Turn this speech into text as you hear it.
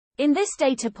In this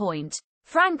data point,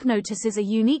 Frank notices a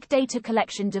unique data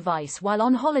collection device while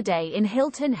on holiday in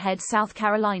Hilton Head, South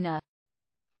Carolina.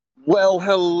 Well,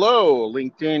 hello,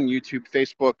 LinkedIn, YouTube,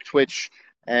 Facebook, Twitch,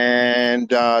 and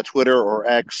Twitter or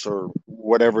X or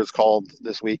whatever it's called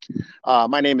this week.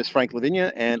 My name is Frank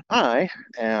Lavinia, and I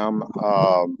am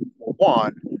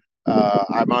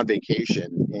I'm on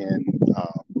vacation in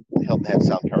Hilton Head,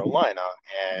 South Carolina,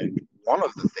 and one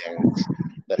of the things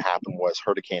that happened was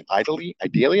Hurricane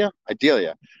Idalia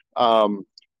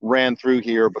ran through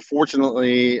here, but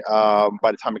fortunately,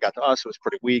 by the time it got to us, it was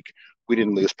pretty weak. We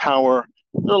didn't lose power.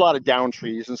 There are a lot of down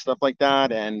trees and stuff like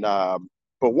that, and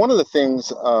but one of the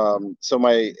things,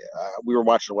 we were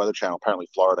watching the Weather Channel. Apparently,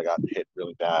 Florida got hit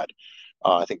really bad.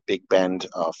 I think Big Bend,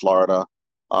 Florida.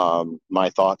 My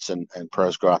thoughts and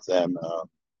prayers go out to them.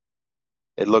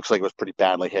 It looks like it was pretty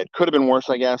badly hit. Could have been worse,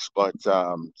 I guess, but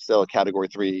still a Category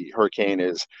 3 hurricane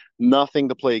is nothing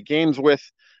to play games with.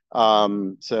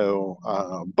 But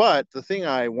the thing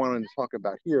I wanted to talk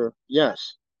about here,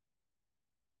 yes,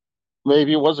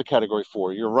 maybe it was a Category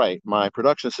 4. You're right. My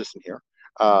production assistant here,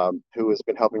 who has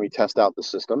been helping me test out the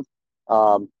system.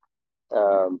 And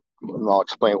I'll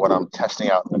explain what I'm testing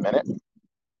out in a minute.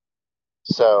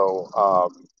 So,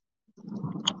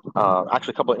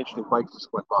 actually, a couple of interesting bikes just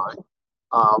went by.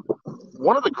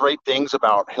 One of the great things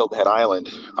about Hilton Head Island,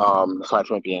 aside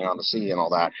from it being on the sea and all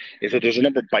that, is that there's a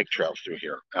number of bike trails through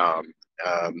here.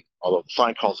 Although the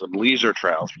sign calls them leisure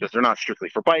trails because they're not strictly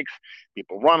for bikes.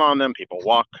 People run on them, people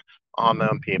walk on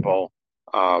them, people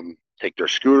take their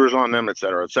scooters on them, et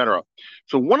cetera, et cetera.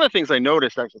 So one of the things I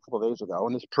noticed actually a couple of days ago,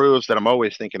 and this proves that I'm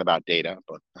always thinking about data,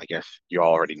 but I guess you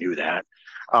all already knew that,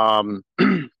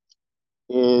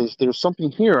 is there's something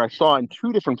here I saw in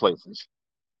two different places.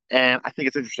 And I think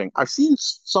it's interesting. I've seen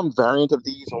some variant of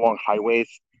these along highways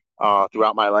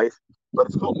throughout my life, but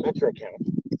it's called MetroCount.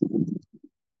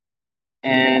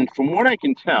 And from what I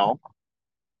can tell,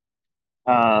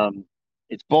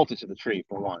 it's bolted to the tree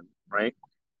for one, right?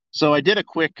 So I did a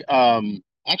quick,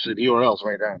 actually the URL's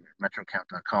right down there,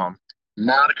 metrocount.com.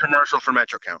 Not a commercial for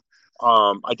MetroCount.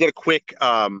 I did a quick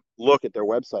look at their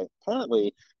website.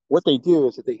 Apparently, what they do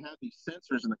is that they have these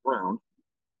sensors in the ground.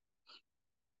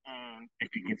 And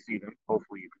if you can see them,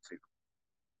 hopefully you can see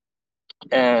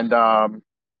them. And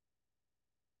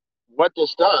what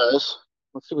this does,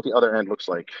 let's see what the other end looks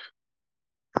like.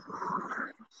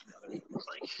 Okay.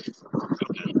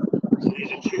 So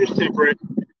these are two separate,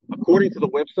 according to the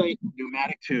website,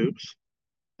 pneumatic tubes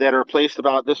that are placed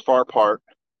about this far apart.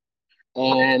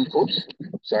 And, oops,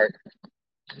 sorry.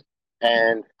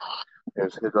 And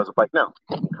here goes a bike now.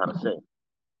 You can kind of see.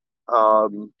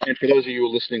 And for those of you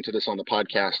listening to this on the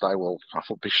podcast, I will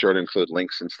be sure to include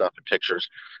links and stuff and pictures.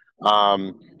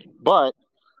 But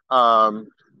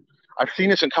I've seen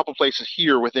this in a couple places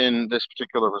here within this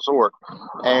particular resort,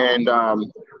 and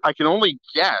I can only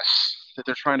guess that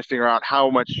they're trying to figure out how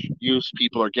much use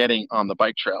people are getting on the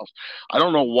bike trails. I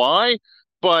don't know why,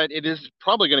 but it is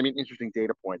probably going to be an interesting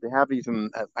data point. They have these in,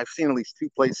 I've seen at least two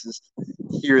places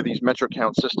here, these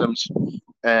MetroCount systems,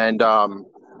 and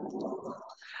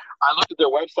I looked at their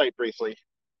website briefly,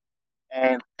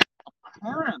 and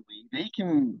apparently they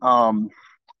can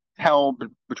tell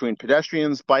between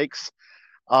pedestrians, bikes,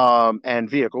 and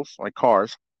vehicles like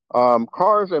cars.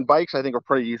 Cars and bikes, I think, are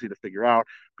pretty easy to figure out.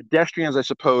 Pedestrians, I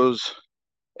suppose,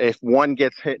 if one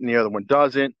gets hit and the other one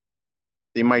doesn't,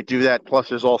 they might do that. Plus,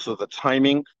 there's also the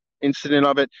timing incident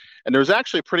of it. And there's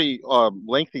actually a pretty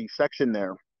lengthy section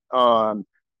there on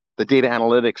the data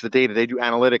analytics. The data, they do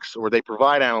analytics, or they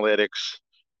provide analytics,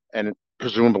 and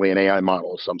presumably an AI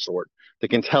model of some sort that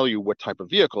can tell you what type of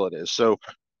vehicle it is. So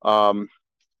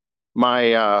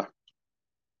my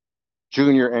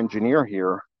junior engineer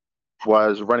here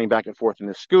was running back and forth in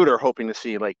his scooter, hoping to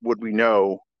see, like, would we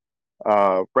know,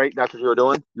 right? That's what you were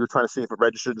doing? You were trying to see if it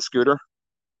registered the scooter?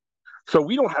 So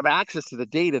we don't have access to the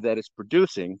data that it's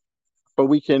producing, but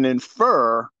we can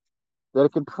infer that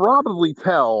it can probably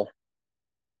tell,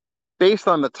 based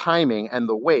on the timing and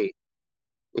the weight,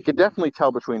 it could definitely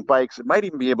tell between bikes. It might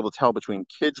even be able to tell between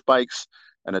kids' bikes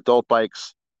and adult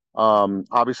bikes.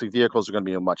 Obviously, vehicles are going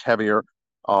to be much heavier,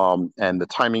 and the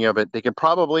timing of it. They can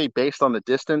probably, based on the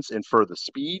distance, infer the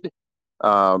speed,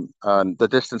 the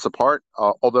distance apart.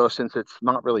 Although since it's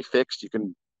not really fixed, you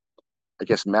can, I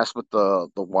guess, mess with the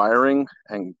wiring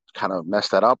and kind of mess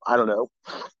that up. I don't know.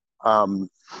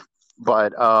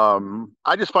 But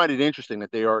I just find it interesting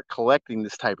that they are collecting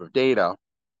this type of data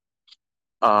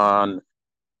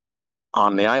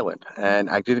on the island. And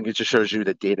I think it just shows you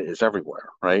that data is everywhere,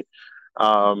 right?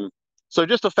 So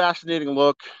just a fascinating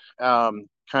look, kind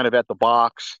of at the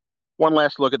box. One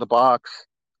last look at the box.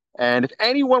 And if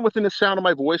anyone within the sound of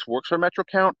my voice works for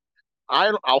MetroCount,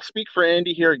 I'll speak for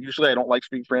Andy here. Usually I don't like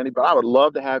speaking for Andy, but I would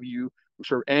love to have you. I'm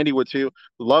sure Andy would too.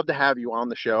 Love to have you on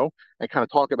the show and kind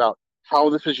of talk about how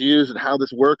this is used and how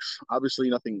this works. Obviously,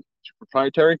 nothing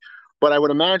proprietary, but I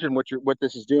would imagine what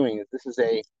this is doing is this is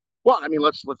a well, I mean,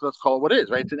 let's call it what it is,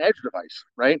 right? It's an edge device,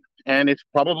 right? And it's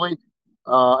probably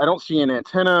I don't see an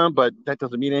antenna, but that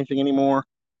doesn't mean anything anymore.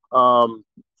 Um,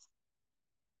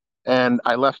 and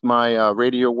I left my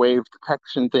radio wave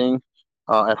detection thing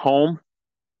at home,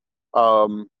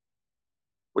 um,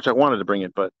 which I wanted to bring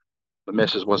it, but the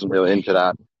missus wasn't really into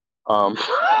that. Um,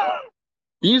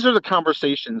 these are the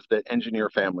conversations that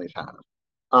engineer families have.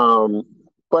 Um,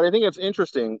 but I think it's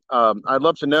interesting. I'd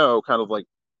love to know kind of like,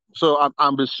 so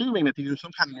I'm assuming that these are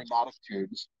some kind of robotic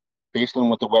tubes based on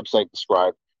what the website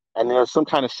described. And there's some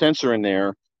kind of sensor in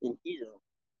there in here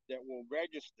that will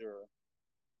register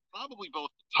probably both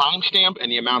the timestamp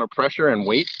and the amount of pressure and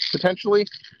weight potentially.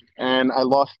 And I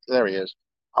lost, there he is.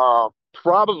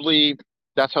 Probably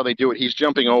that's how they do it. He's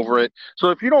jumping over it. So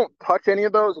if you don't touch any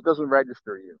of those, it doesn't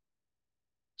register you.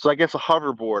 So I guess a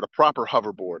hoverboard, a proper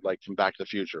hoverboard, like from Back to the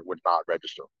Future, would not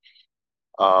register.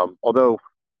 Although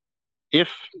if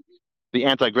the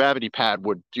anti-gravity pad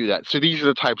would do that. So these are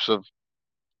the types of,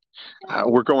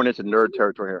 we're going into nerd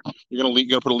territory here. You're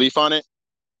gonna put a leaf on it?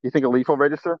 You think a leaf will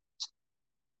register?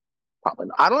 Probably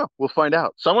not. I don't know. We'll find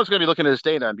out. Someone's gonna be looking at this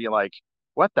data and be like,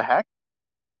 what the heck?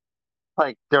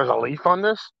 Like there's a leaf on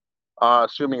this?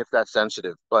 Assuming it's that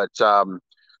sensitive. But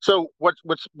so what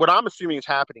I'm assuming is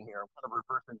happening here, I'm kind of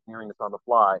reverse engineering this on the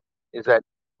fly, is that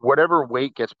whatever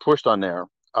weight gets pushed on there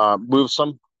moves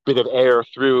some bit of air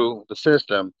through the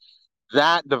system.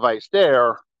 That device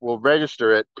there will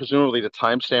register it, presumably the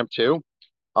timestamp too.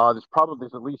 There's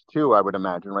at least two, I would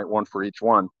imagine, right? One for each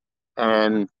one.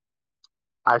 And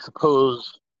I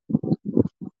suppose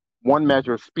one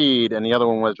measures speed and the other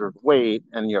one measures weight,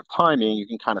 and you have timing, you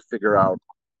can kind of figure out,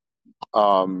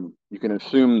 you can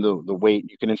assume the weight,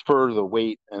 you can infer the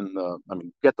weight and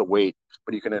get the weight,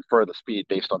 but you can infer the speed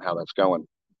based on how that's going.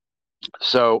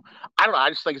 So I don't know. I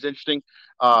just think it's interesting.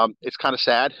 It's kind of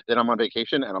sad that I'm on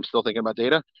vacation and I'm still thinking about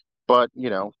data, but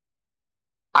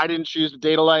I didn't choose the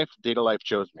data life. Data life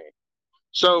chose me.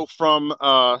 So from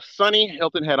sunny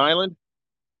Hilton Head Island.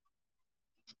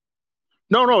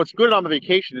 No, it's good on the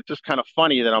vacation. It's just kind of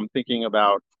funny that I'm thinking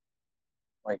about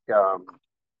like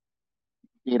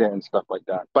data and stuff like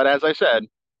that. But as I said,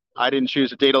 I didn't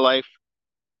choose the data life.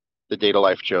 The data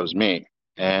life chose me.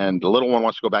 And the little one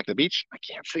wants to go back to the beach. I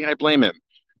can't say I blame him.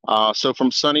 So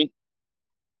from sunny,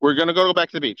 we're going to go back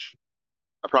to the beach.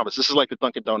 I promise. This is like the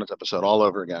Dunkin' Donuts episode all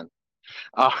over again.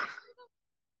 All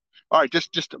right,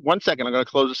 just 1 second. I'm going to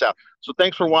close this out. So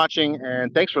thanks for watching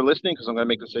and thanks for listening because I'm going to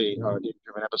make this a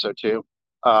data-driven episode too.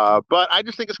 But I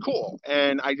just think it's cool,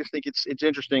 and I just think it's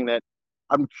interesting that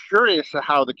I'm curious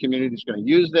how the community is going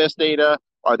to use this data.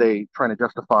 Are they trying to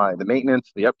justify the maintenance,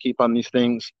 the upkeep on these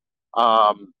things?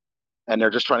 And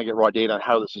they're just trying to get raw data on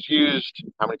how this is used,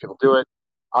 how many people do it.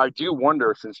 I do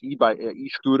wonder, since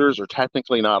e-scooters are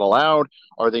technically not allowed,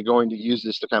 are they going to use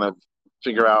this to kind of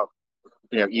figure out,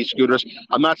 e-scooters?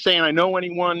 I'm not saying I know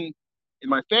anyone in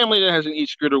my family that has an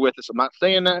e-scooter with us. I'm not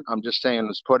saying that. I'm just saying,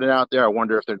 let's put it out there. I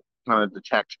wonder if they're trying to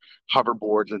detect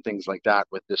hoverboards and things like that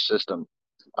with this system.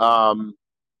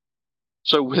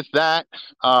 So with that,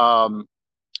 I'm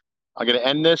going to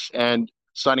end this and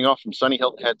signing off from sunny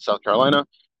Hilton Head, South Carolina.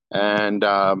 And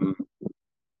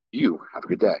you have a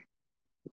good day.